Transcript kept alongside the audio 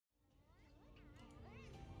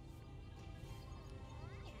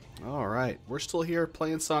Alright, we're still here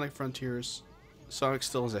playing Sonic Frontiers. Sonic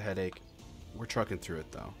still has a headache. We're trucking through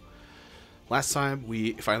it though. Last time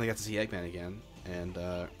we finally got to see Eggman again, and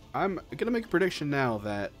I'm gonna make a prediction now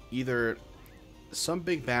that either some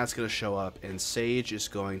big bad's gonna show up and Sage is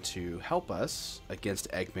going to help us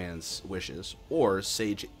against Eggman's wishes, or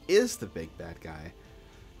Sage is the big bad guy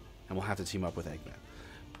and we'll have to team up with Eggman.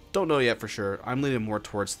 Don't know yet for sure. I'm leaning more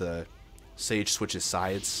towards the Sage switches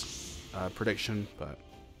sides prediction, but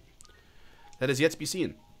that is yet to be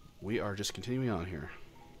seen. We are just continuing on here.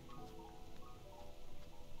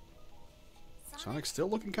 Sonic's still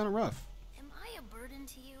looking kind of rough. Am I a burden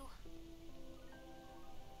to you?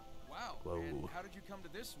 Wow. Whoa. And how did you come to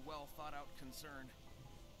this well-thought-out concern?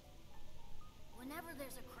 Whenever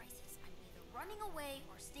there's a crisis, I'm either running away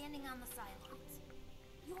or standing on the sidelines.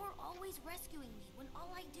 You're always rescuing me when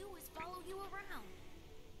all I do is follow you around.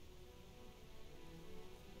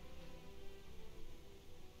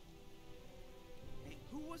 Hey,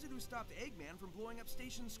 who was it who stopped Eggman from blowing up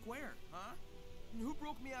Station Square, huh? And who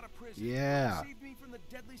broke me out of prison? Yeah. Who saved me from the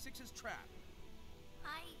Deadly Six's trap?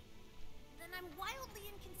 Then I'm wildly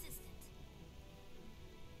inconsistent.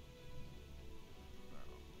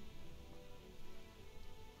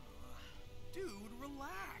 Dude,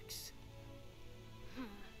 relax.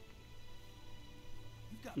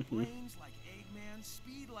 You've got brains like Eggman,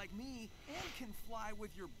 speed like me, and can fly with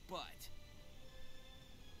your butt.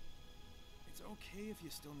 It's okay if you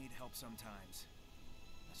still need help sometimes.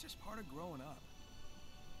 That's just part of growing up.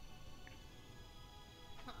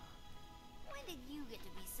 Huh. When did you get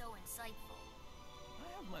to be so insightful?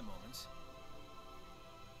 I have my moments.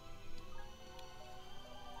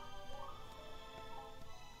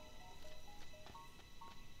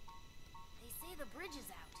 They say the bridge is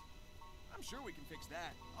out. I'm sure we can fix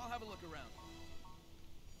that. I'll have a look around.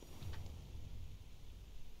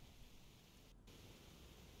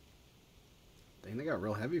 Dang, they got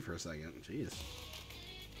real heavy for a second. Jeez.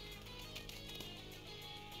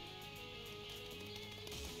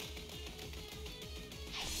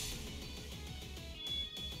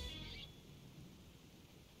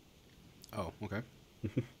 Oh, okay.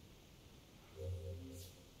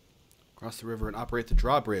 Cross the river and operate the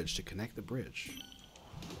drawbridge to connect the bridge.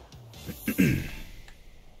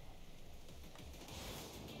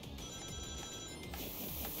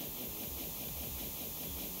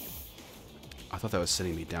 I thought that was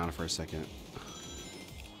sitting me down for a second.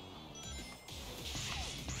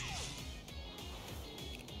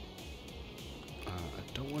 I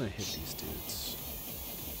don't want to hit these dudes.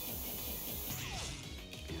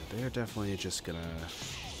 Yeah, they're definitely just gonna...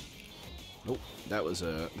 Nope, that was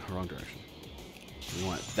the wrong direction. We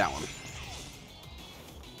want that one.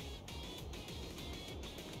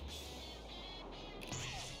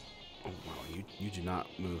 Oh wow, you do not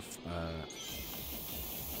move.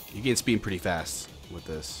 You gain speed pretty fast with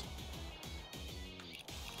this.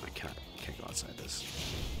 I can't go outside this.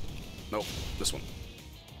 Nope, this one.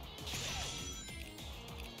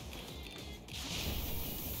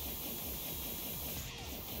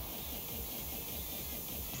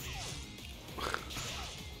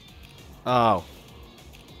 Oh.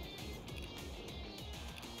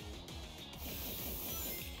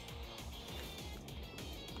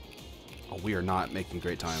 Oh, we are not making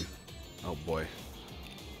great time. Oh boy.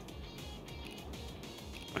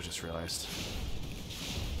 I just realized.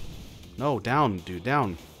 No, down, dude,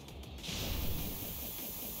 down.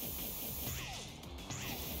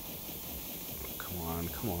 Come on,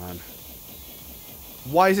 come on.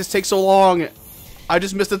 Why does this take so long? I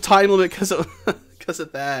just missed the time limit because of because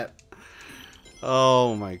of that.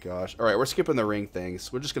 Oh my gosh. Alright, we're skipping the ring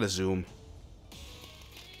things. We're just gonna zoom.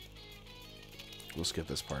 We'll skip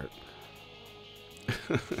this part.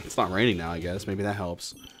 It's not raining now, I guess. Maybe that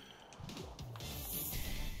helps.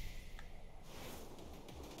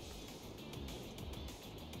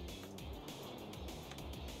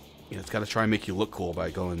 Yeah, it's gotta try and make you look cool by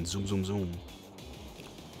going zoom, zoom, zoom.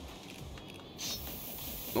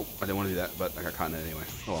 Nope, I didn't want to do that, but I got caught in it anyway.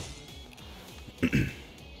 Oh well.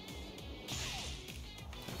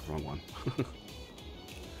 Wrong one.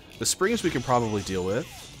 The springs we can probably deal with.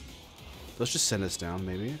 Let's just send us down,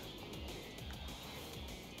 maybe.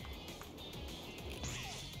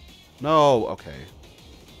 No, okay.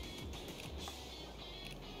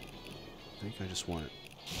 I think I just want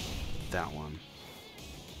that one.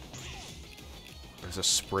 There's a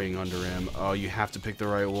spring under him. Oh, you have to pick the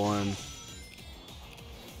right one.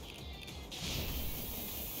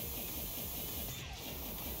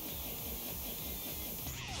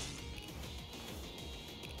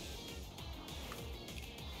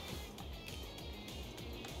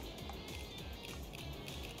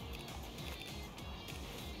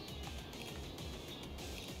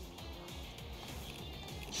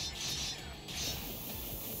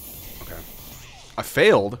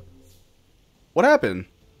 failed? What happened?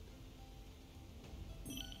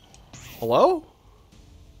 Hello?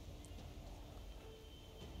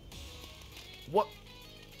 What?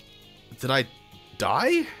 Did I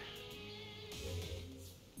die?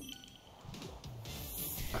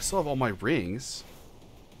 I still have all my rings.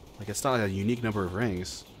 Like, it's not like a unique number of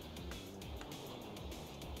rings.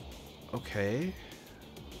 Okay.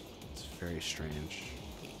 It's very strange.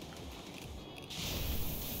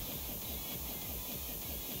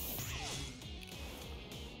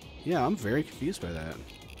 Yeah, I'm very confused by that.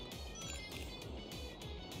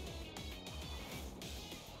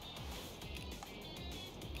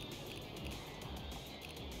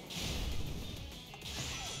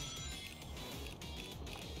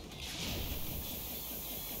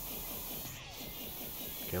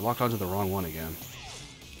 Okay, locked onto the wrong one again.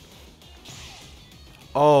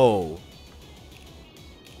 Oh.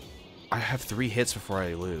 I have 3 hits before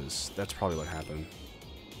I lose. That's probably what happened.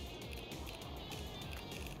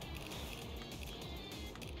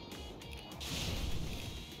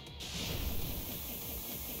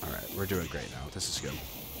 Alright, we're doing great now. This is good.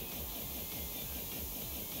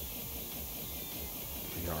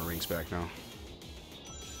 We got our rings back now.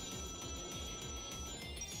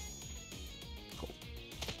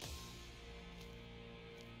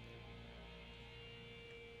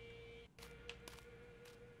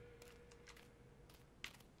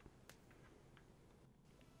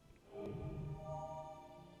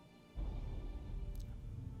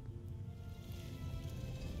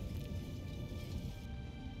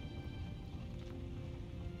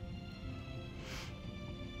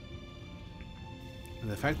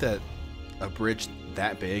 The fact that a bridge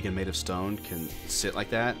that big and made of stone can sit like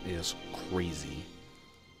that is crazy.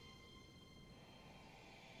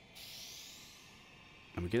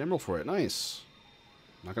 And we get emerald for it. Nice.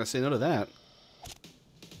 Not gonna say no to that.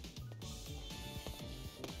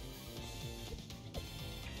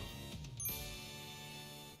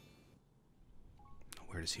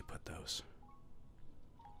 Where does he put those?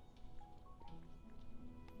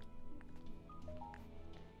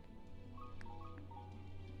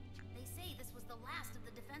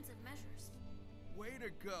 Way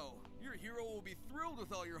to go. Your hero will be thrilled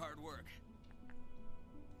with all your hard work.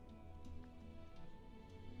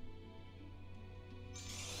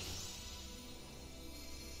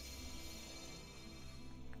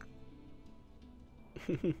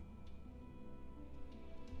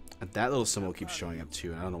 That little symbol keeps showing up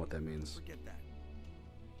too, and I don't know what that means. Forget that.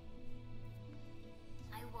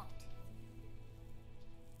 I won't.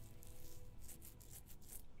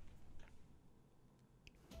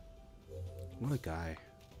 What a guy.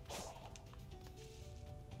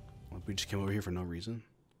 Well, we just came over here for no reason.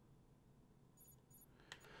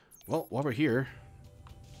 Well, while we're here,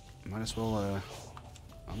 might as well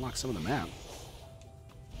unlock some of the map.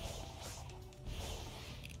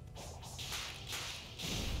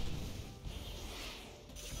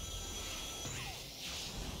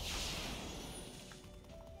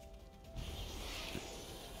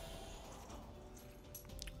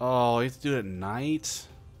 Oh, you have to do it at night?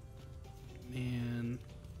 Man.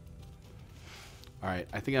 Alright,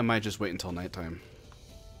 I think I might just wait until nighttime.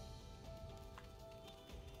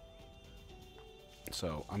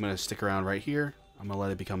 So, I'm going to stick around right here. I'm going to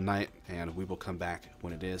let it become night, and we will come back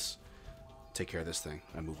when it is. Take care of this thing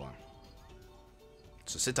and move on.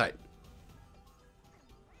 So, sit tight.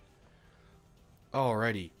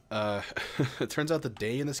 Alrighty. It turns out the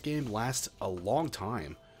day in this game lasts a long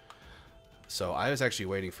time. So, I was actually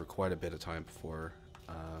waiting for quite a bit of time before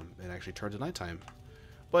it actually turned to nighttime.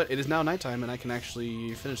 But it is now nighttime, and I can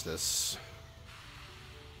actually finish this.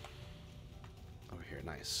 Over here,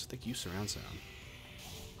 nice. Thank you, surround sound.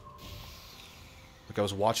 Like, I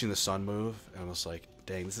was watching the sun move, and I was like,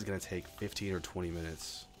 dang, this is going to take 15 or 20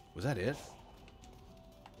 minutes. Was that it?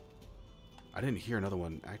 I didn't hear another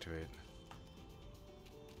one activate.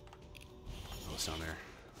 Oh, it's down there.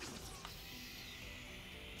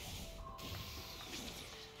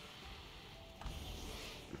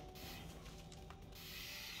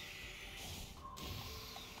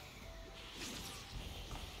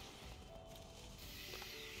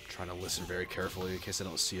 Trying to listen very carefully in case I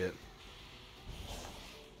don't see it.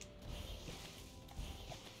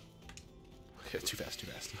 Okay, too fast, too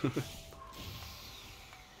fast. I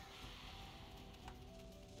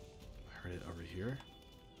heard it over here.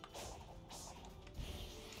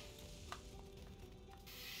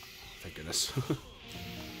 Thank goodness.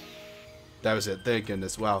 That was it. Thank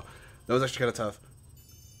goodness. Wow. That was actually kind of tough.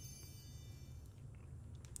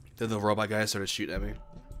 Then the robot guy started shooting at me.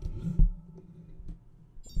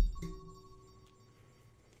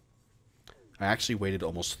 I actually waited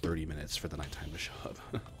almost 30 minutes for the nighttime to show up.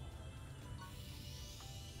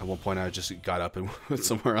 At one point, I just got up and went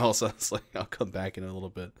somewhere else. I was like, I'll come back in a little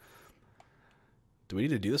bit. Do we need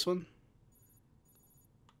to do this one?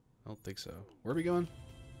 I don't think so. Where are we going?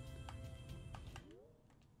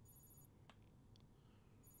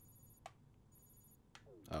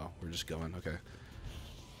 Oh, we're just going. Okay.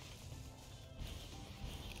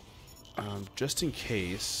 Just in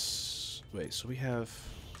case... Wait, so we have...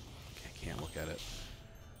 Okay, I can't look at it.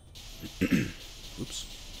 Oops.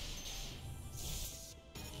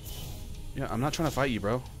 Yeah, I'm not trying to fight you,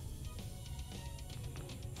 bro.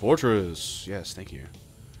 Fortress! Yes, thank you. Okay,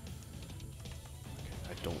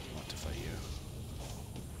 I don't want to fight you.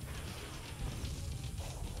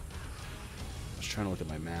 I was trying to look at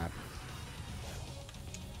my map.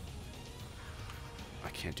 I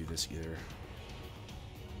can't do this either.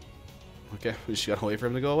 Okay, we just gotta wait for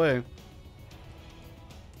him to go away.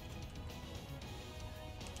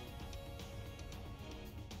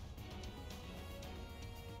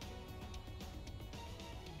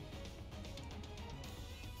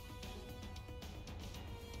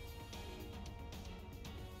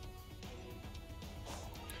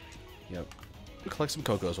 Yep. We'll collect some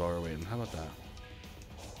cocos while we're waiting. How about that?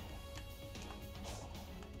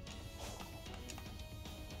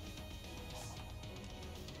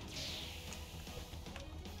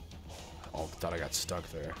 Oh, thought I got stuck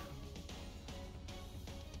there.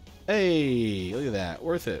 Hey, look at that.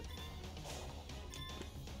 Worth it.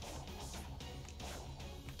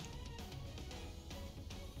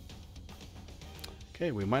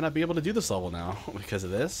 Okay, we might not be able to do this level now because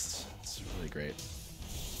of this. It's really great.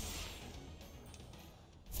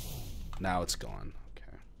 Now it's gone.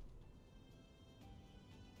 Okay.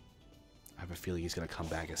 I have a feeling he's going to come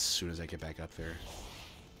back as soon as I get back up there.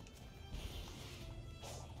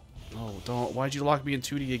 No, don't. Why'd you lock me in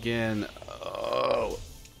 2D again? Oh.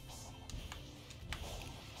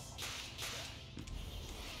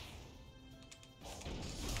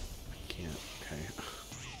 I can't. Okay.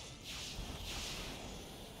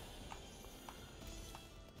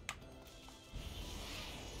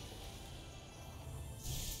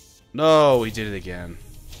 No, he did it again.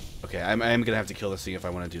 Okay, I'm gonna have to kill this thing if I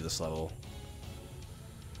want to do this level.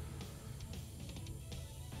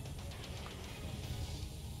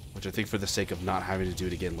 Which I think for the sake of not having to do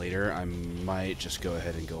it again later, I might just go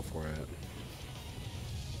ahead and go for it.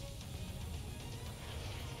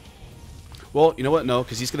 Well, you know what? No,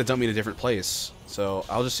 because he's gonna dump me in a different place. So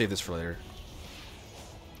I'll just save this for later.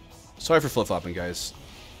 Sorry for flip-flopping, guys.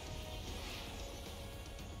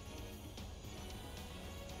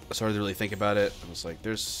 I started to really think about it. I was like,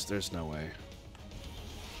 there's no way.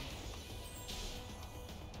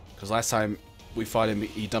 Because last time we fought him,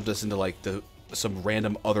 he dumped us into like some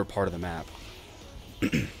random other part of the map.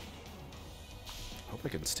 Hope I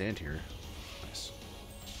can stand here. Nice.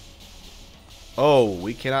 Oh,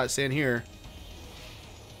 we cannot stand here.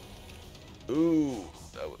 Ooh,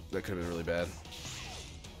 that could have been really bad.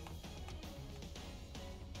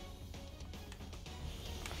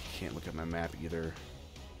 I can't look at my map either.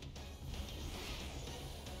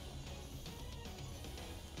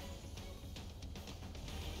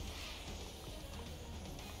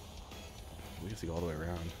 We have to go all the way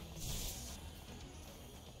around.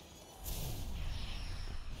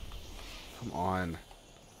 Come on.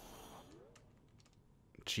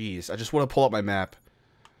 Jeez, I just want to pull up my map.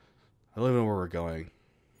 I don't even know where we're going.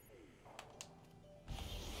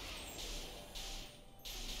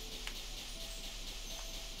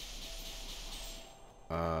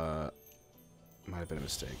 Might have been a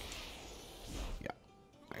mistake. Yeah,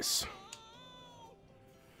 nice.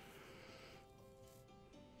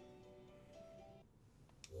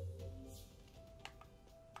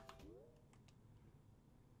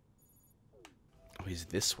 Oh, he's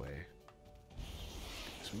this way.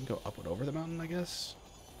 So we can go up and over the mountain, I guess.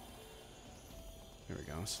 There we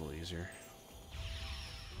go. It's a little easier.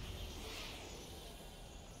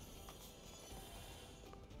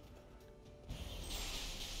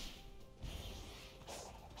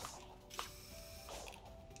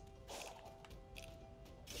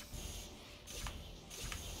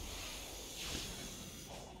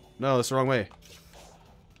 No, that's the wrong way.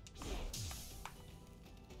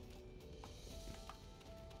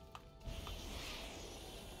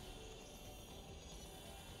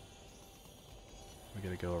 We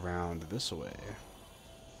gotta go around this way.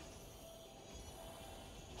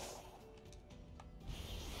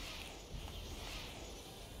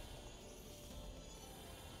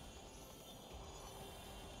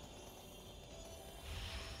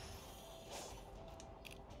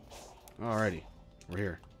 Alrighty, we're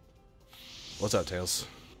here. What's up, Tails?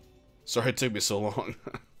 Sorry it took me so long.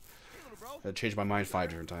 Hey, little bro. I changed my mind 5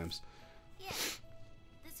 different times. Yeah,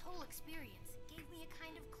 this whole experience gave me a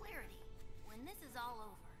kind of clarity. When this is all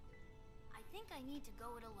over, I think I need to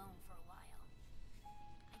go it alone for a while.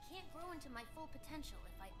 I can't grow into my full potential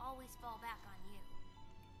if I always fall back on you.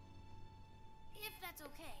 If that's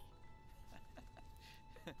okay.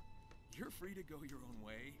 You're free to go your own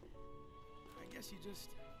way. I guess you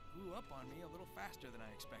just grew up on me a little faster than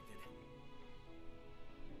I expected.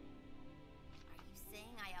 Are you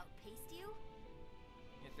saying I outpaced you?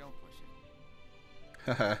 Yeah, don't push it.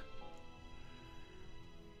 Haha.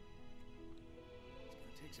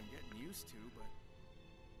 It's gonna take some getting used to, but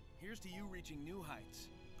here's to you reaching new heights,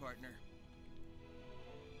 partner.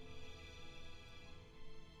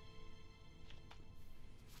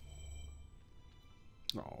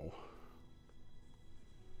 Oh.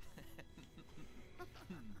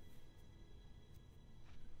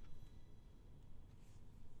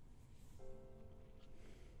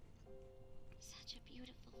 Such a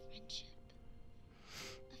beautiful friendship.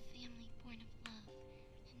 A family born of love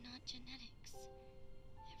and not genetics.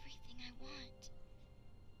 Everything I want.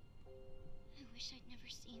 I wish I'd never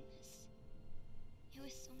seen this. It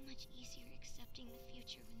was so much easier accepting the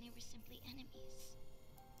future when they were simply enemies.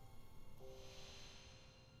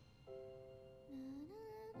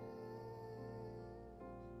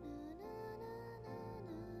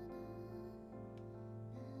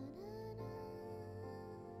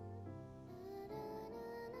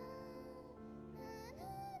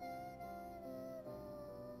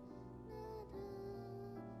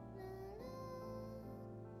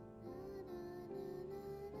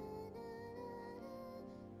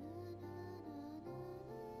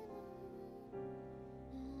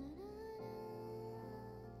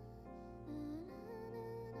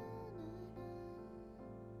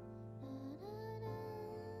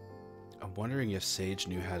 I'm wondering if Sage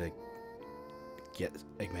knew how to get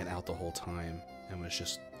Eggman out the whole time and was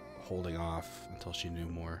just holding off until she knew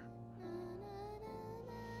more.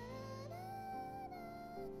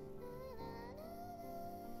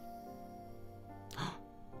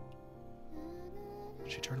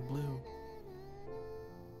 She turned blue.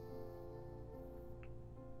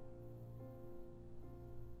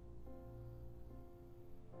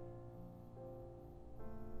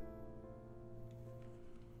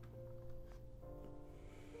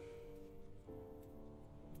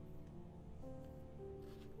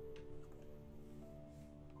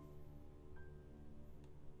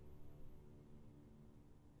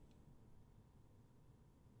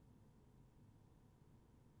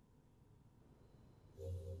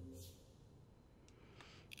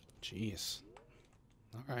 Jeez.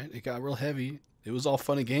 All right, it got real heavy. It was all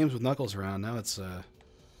fun and games with Knuckles around. Now it's a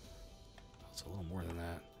little more than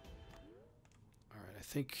that. All right, I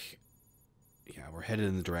think, yeah, we're headed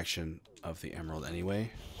in the direction of the Emerald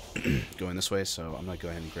anyway, going this way. So I'm gonna go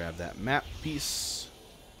ahead and grab that map piece.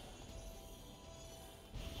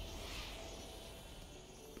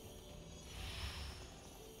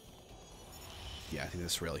 Yeah, I think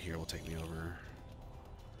this rail here will take me over.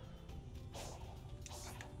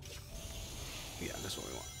 Yeah, that's what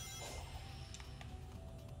we want.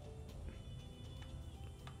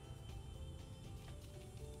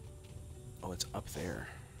 Oh, it's up there.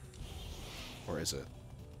 Or is it?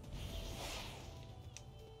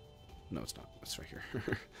 No, it's not. It's right here.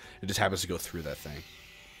 It just happens to go through that thing.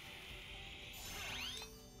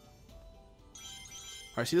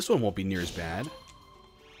 Alright, see, this one won't be near as bad.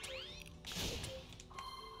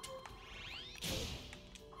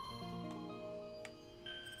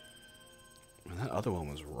 That other one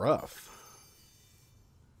was rough.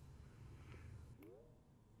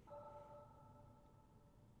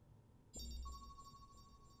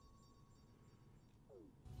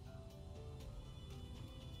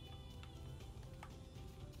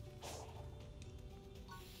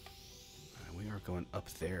 And we are going up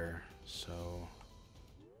there, so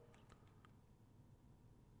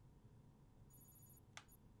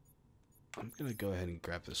I'm gonna go ahead and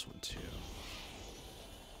grab this one too.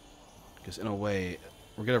 Because in a way,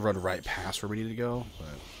 we're going to run right past where we need to go, but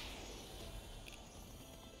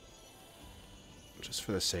just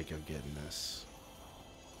for the sake of getting this.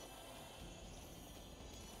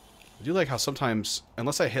 I do like how sometimes,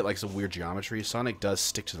 unless I hit like some weird geometry, Sonic does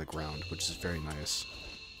stick to the ground, which is very nice.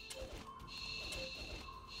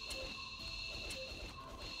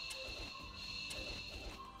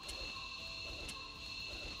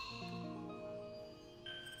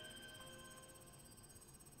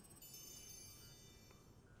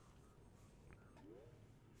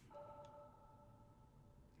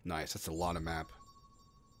 Nice, that's a lot of map.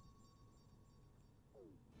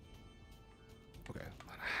 Okay,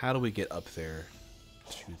 how do we get up there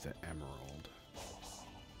to the emerald?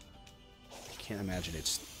 I can't imagine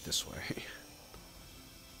it's this way.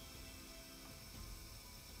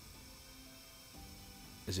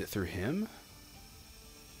 Is it through him?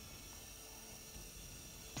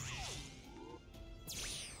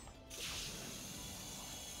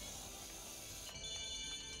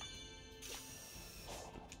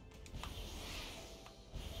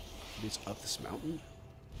 It's up this mountain?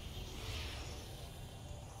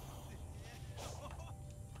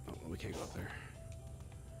 Oh, we can't go up there.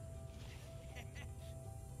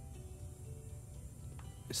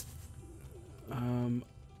 Is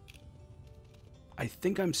I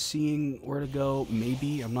think I'm seeing where to go.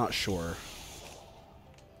 Maybe, I'm not sure.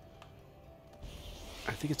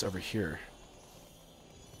 I think it's over here.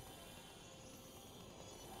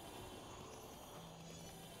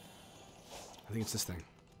 I think it's this thing.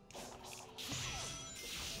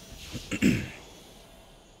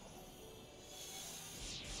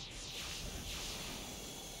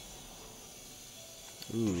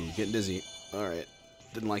 Ooh, getting dizzy. Alright.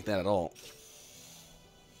 Didn't like that at all.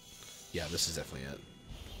 Yeah, this is definitely it.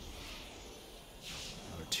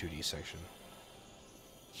 Another 2D section.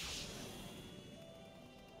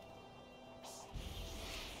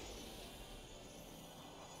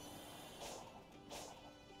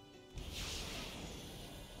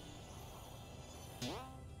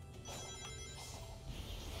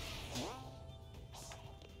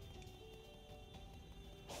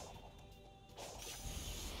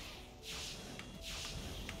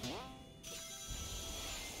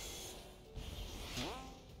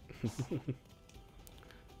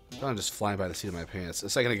 I'm just flying by the seat of my pants. A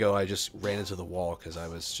second ago, I just ran into the wall because I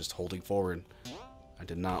was just holding forward. I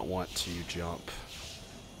did not want to jump.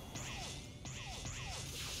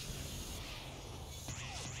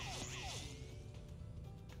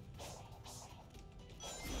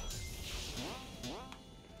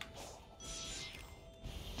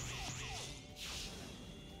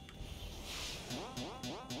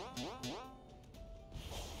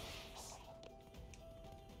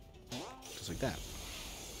 Just like that.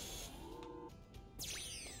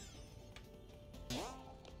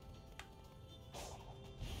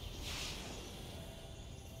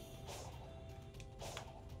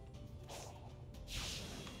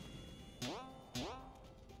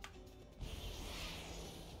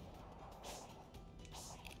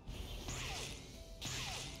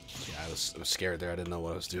 I was scared there. I didn't know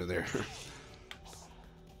what I was doing there.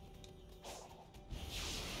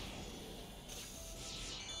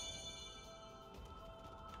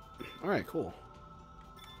 Alright, cool.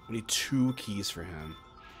 We need 2 keys for him.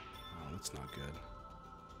 Oh, that's not good.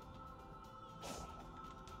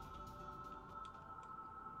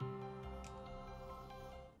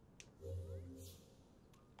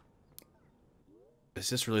 Is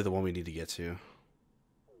this really the one we need to get to?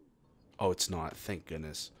 Oh, it's not. Thank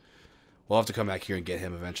goodness. We'll have to come back here and get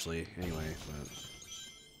him eventually anyway, but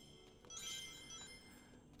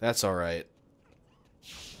that's alright.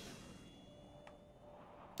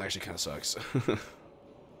 Actually kind of sucks. I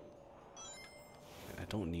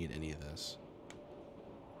don't need any of this.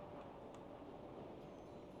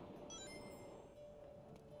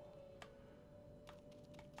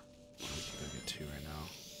 We can go get 2 right now.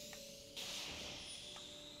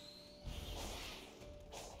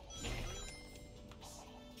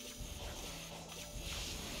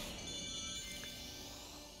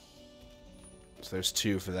 So there's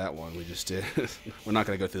 2 for that one we just did. We're not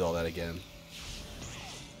going to go through all that again.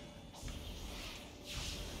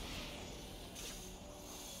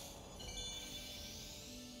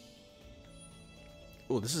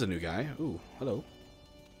 Oh, this is a new guy. Ooh, hello.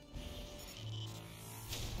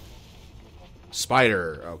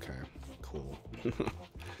 Spider. Okay, cool.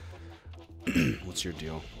 What's your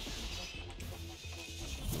deal?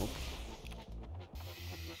 Nope.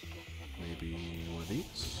 Maybe one of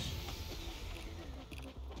these?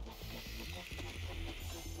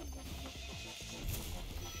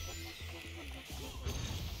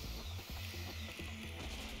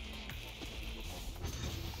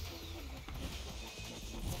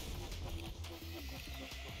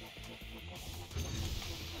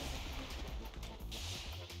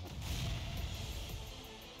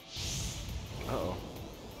 Uh-oh.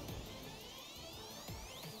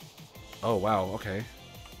 Oh, wow, okay.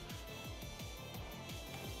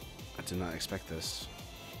 I did not expect this.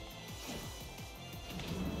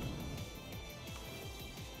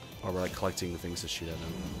 Oh, we're like collecting the things to shoot at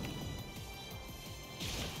them.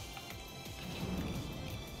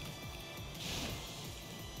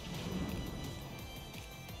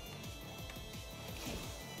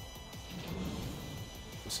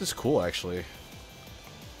 This is cool, actually.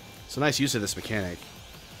 It's a nice use of this mechanic.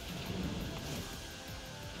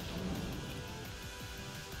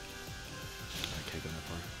 I can't go that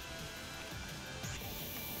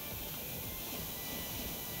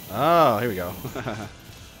far. Oh, here we go.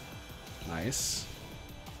 Nice.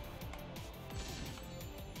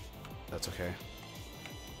 That's okay.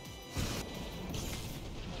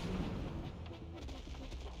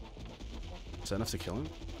 Is that enough to kill him?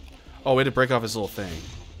 Oh, we had to break off his little thing.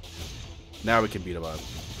 Now we can beat him up.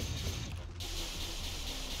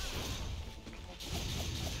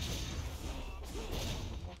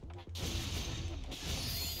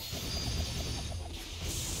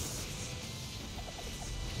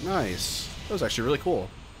 Nice. That was actually really cool.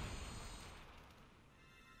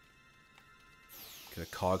 Get a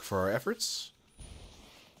cog for our efforts.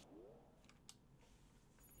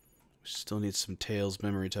 We still need some Tails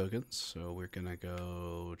memory tokens, so we're gonna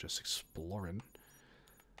go just exploring.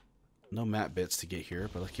 No map bits to get here,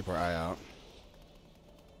 but let's keep our eye out.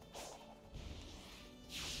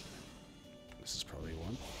 This is probably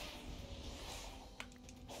one.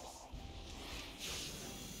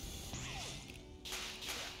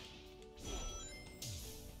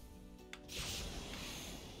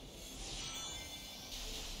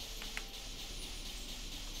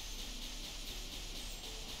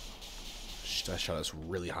 That shot us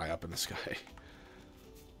really high up in the sky.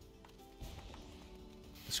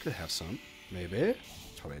 This could have some. Maybe.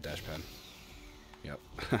 It's probably a dash pen. Yep.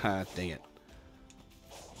 Dang it.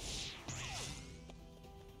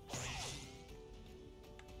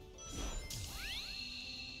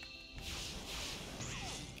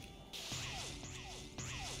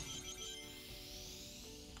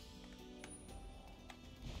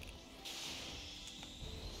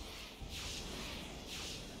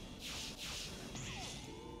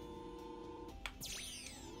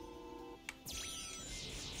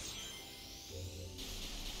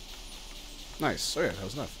 Nice. Oh yeah, that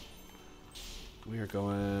was enough. We are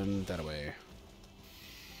going that way.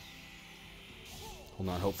 Hold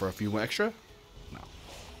on, hope for a few extra? No.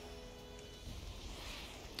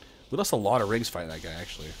 We lost a lot of rings fighting that guy,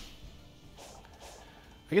 actually.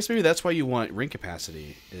 I guess maybe that's why you want ring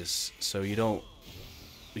capacity, is so you don't...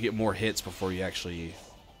 You get more hits before you actually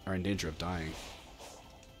are in danger of dying.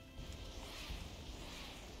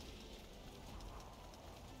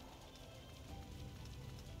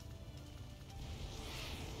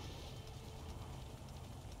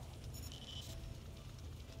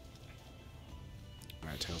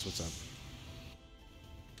 Tails, what's up?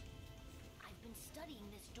 I've been studying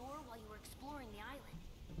this door while you were exploring the island.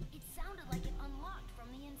 It sounded like it unlocked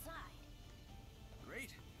from the inside.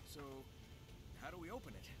 Great. So, how do we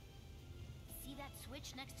open it? See that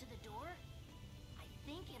switch next to the door? I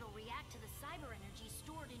think it'll react to the cyber energy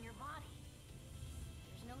stored in your body.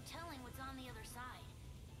 There's no telling what's on the other side,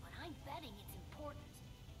 but I'm betting it's important.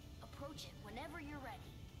 Approach it whenever you're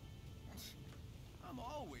ready. I'm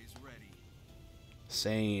always ready.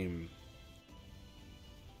 Same.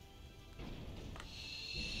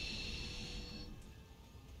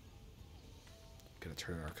 Gonna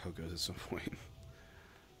turn our Cocos at some point.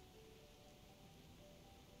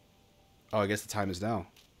 Oh, I guess the time is now.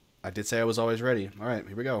 I did say I was always ready. Alright,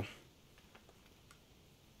 here we go.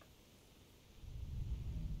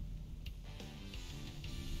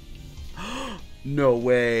 No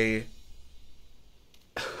way.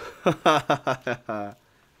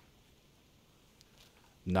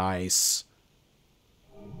 Nice.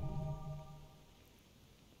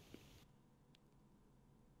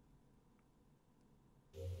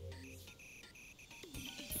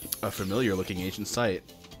 A familiar looking ancient site.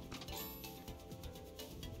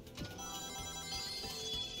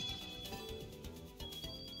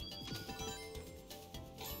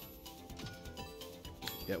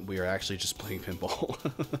 Yeah, we are actually just playing pinball.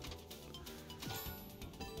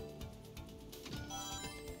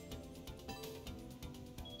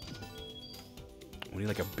 We need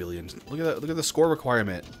like a billion. Look at that! Look at the score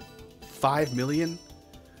requirement. 5 million.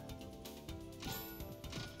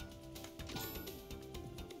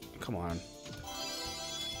 Come on.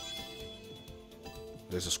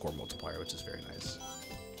 There's a score multiplier, which is very nice.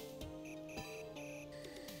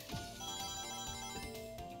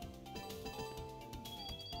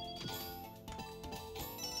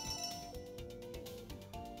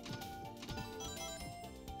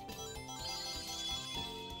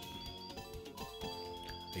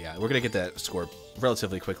 Yeah, we're gonna get that score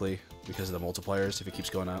relatively quickly because of the multipliers if it keeps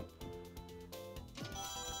going up.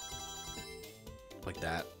 Like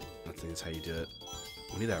that. I think that's how you do it.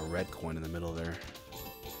 We need that red coin in the middle there.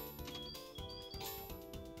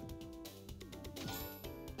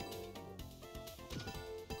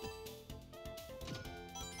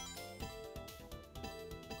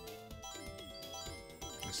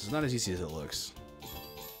 This is not as easy as it looks.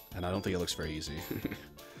 And I don't think it looks very easy. It's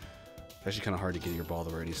actually kind of hard to get your ball to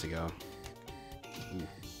where it needs to go.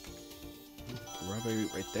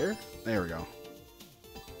 Right there? There we go.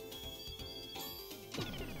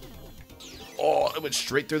 Oh, it went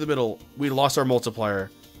straight through the middle. We lost our multiplier.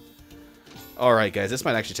 Alright, guys. This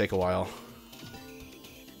might actually take a while.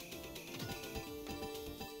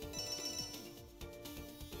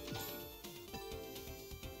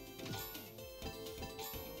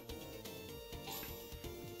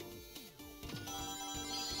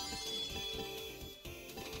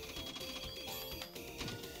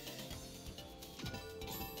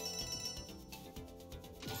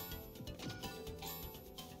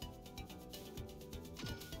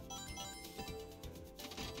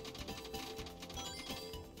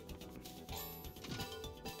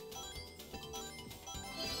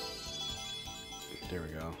 There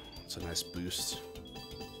we go. It's a nice boost.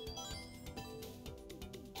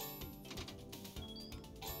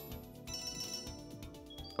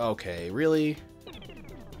 Okay, really?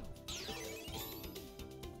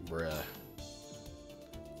 Bruh.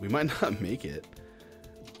 We might not make it.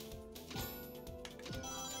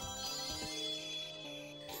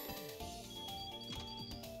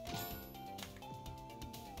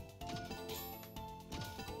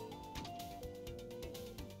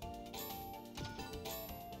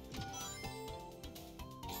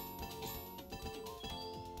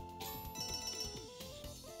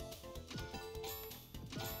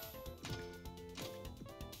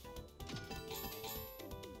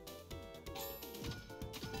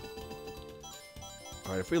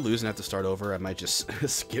 Alright, if we lose and have to start over, I might just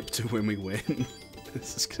skip to when we win.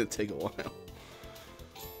 This is gonna take a while.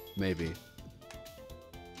 Maybe.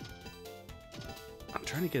 I'm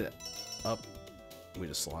trying to get it up. We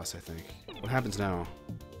just lost, I think. What happens now?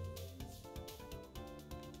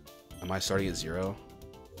 Am I starting at 0?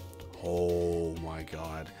 Oh my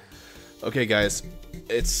god. Okay, guys.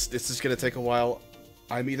 This is gonna take a while.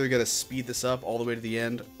 I'm either gonna speed this up all the way to the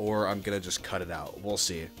end, or I'm gonna just cut it out. We'll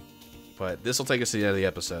see. But this will take us to the end of the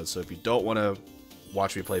episode, so if you don't want to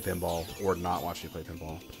watch me play pinball, or not watch me play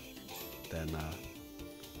pinball, then,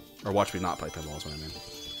 or watch me not play pinball is what I mean,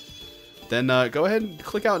 then go ahead and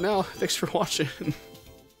click out now. Thanks for watching.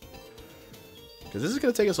 Because this is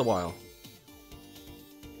going to take us a while.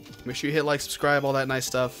 Make sure you hit like, subscribe, all that nice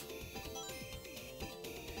stuff.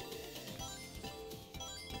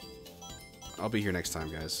 I'll be here next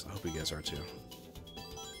time, guys. I hope you guys are too.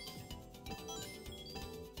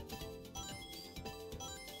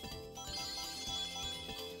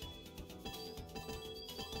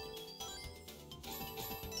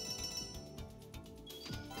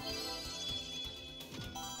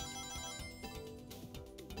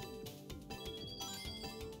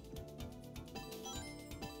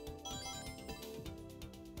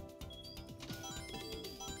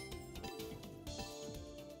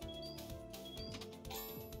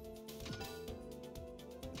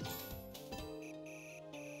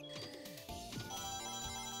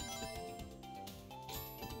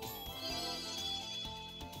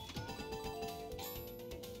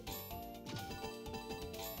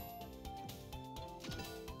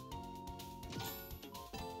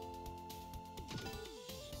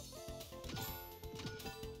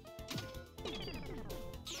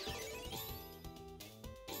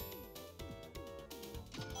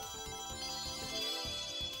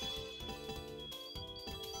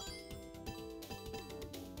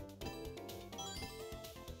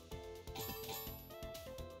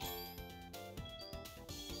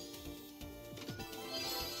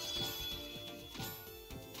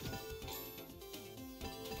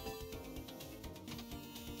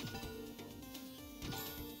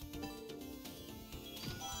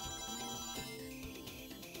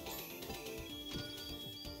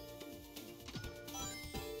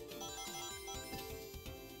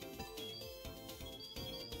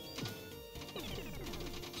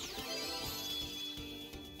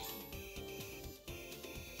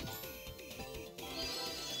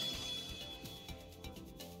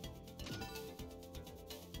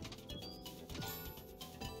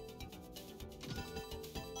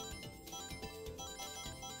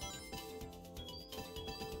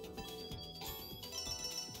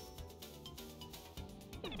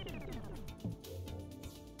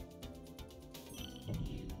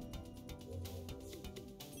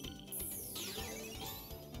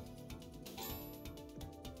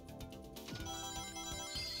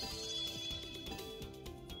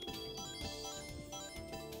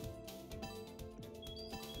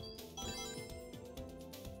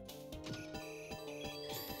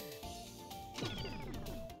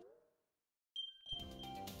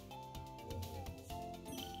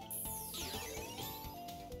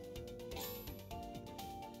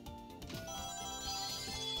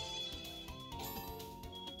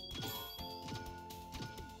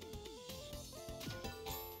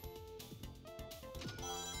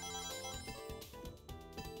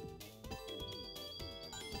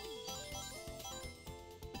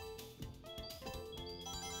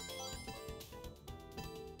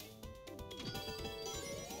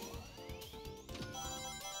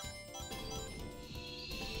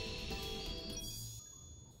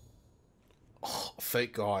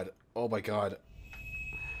 Thank God. Oh my God.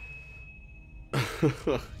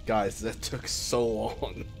 Guys, that took so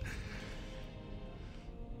long.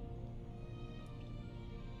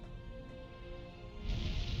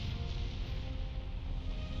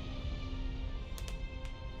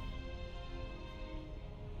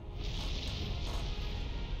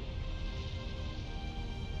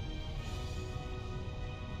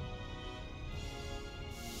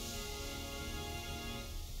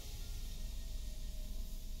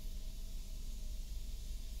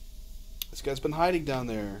 This guy's been hiding down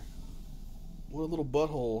there. What a little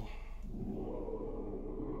butthole.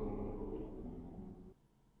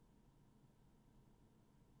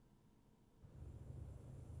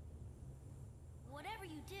 Whatever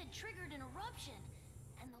you did triggered an eruption,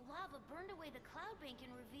 and the lava burned away the cloud bank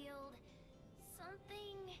and revealed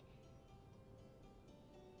something.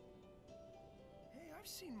 Hey, I've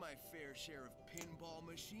seen my fair share of pinball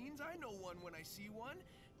machines. I know one when I see one.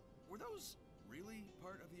 Were those really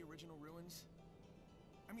part of the original ruins?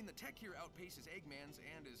 I mean, the tech here outpaces Eggman's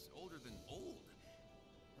and is older than old.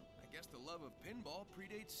 I guess the love of pinball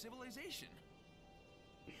predates civilization.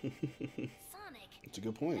 Sonic, That's a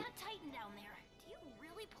good point. that Titan down there, do you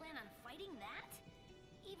really plan on fighting that?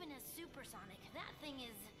 Even as Supersonic, that thing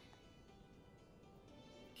is...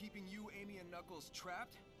 Keeping you, Amy, and Knuckles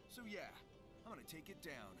trapped? So yeah, I'm gonna take it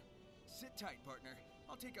down. Sit tight, partner.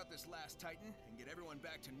 I'll take out this last Titan and get everyone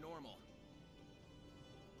back to normal.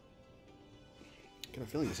 I got a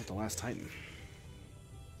feeling this is the last Titan.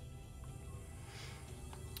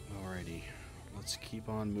 Alrighty, let's keep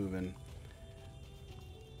on moving.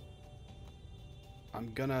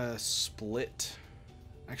 I'm gonna split.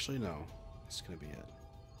 Actually, no. This is gonna be it.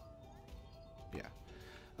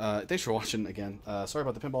 Yeah. Thanks for watching again. Sorry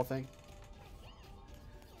about the pinball thing.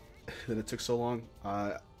 That it took so long.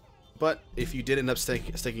 But if you did end up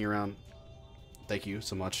sticking around, thank you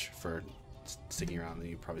so much for sticking around. And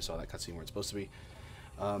you probably saw that cutscene where it's supposed to be.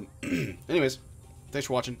 Anyways, thanks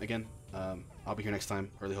for watching again. I'll be here next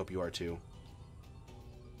time. I really hope you are too.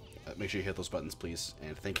 Make sure you hit those buttons, please.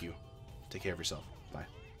 And thank you. Take care of yourself.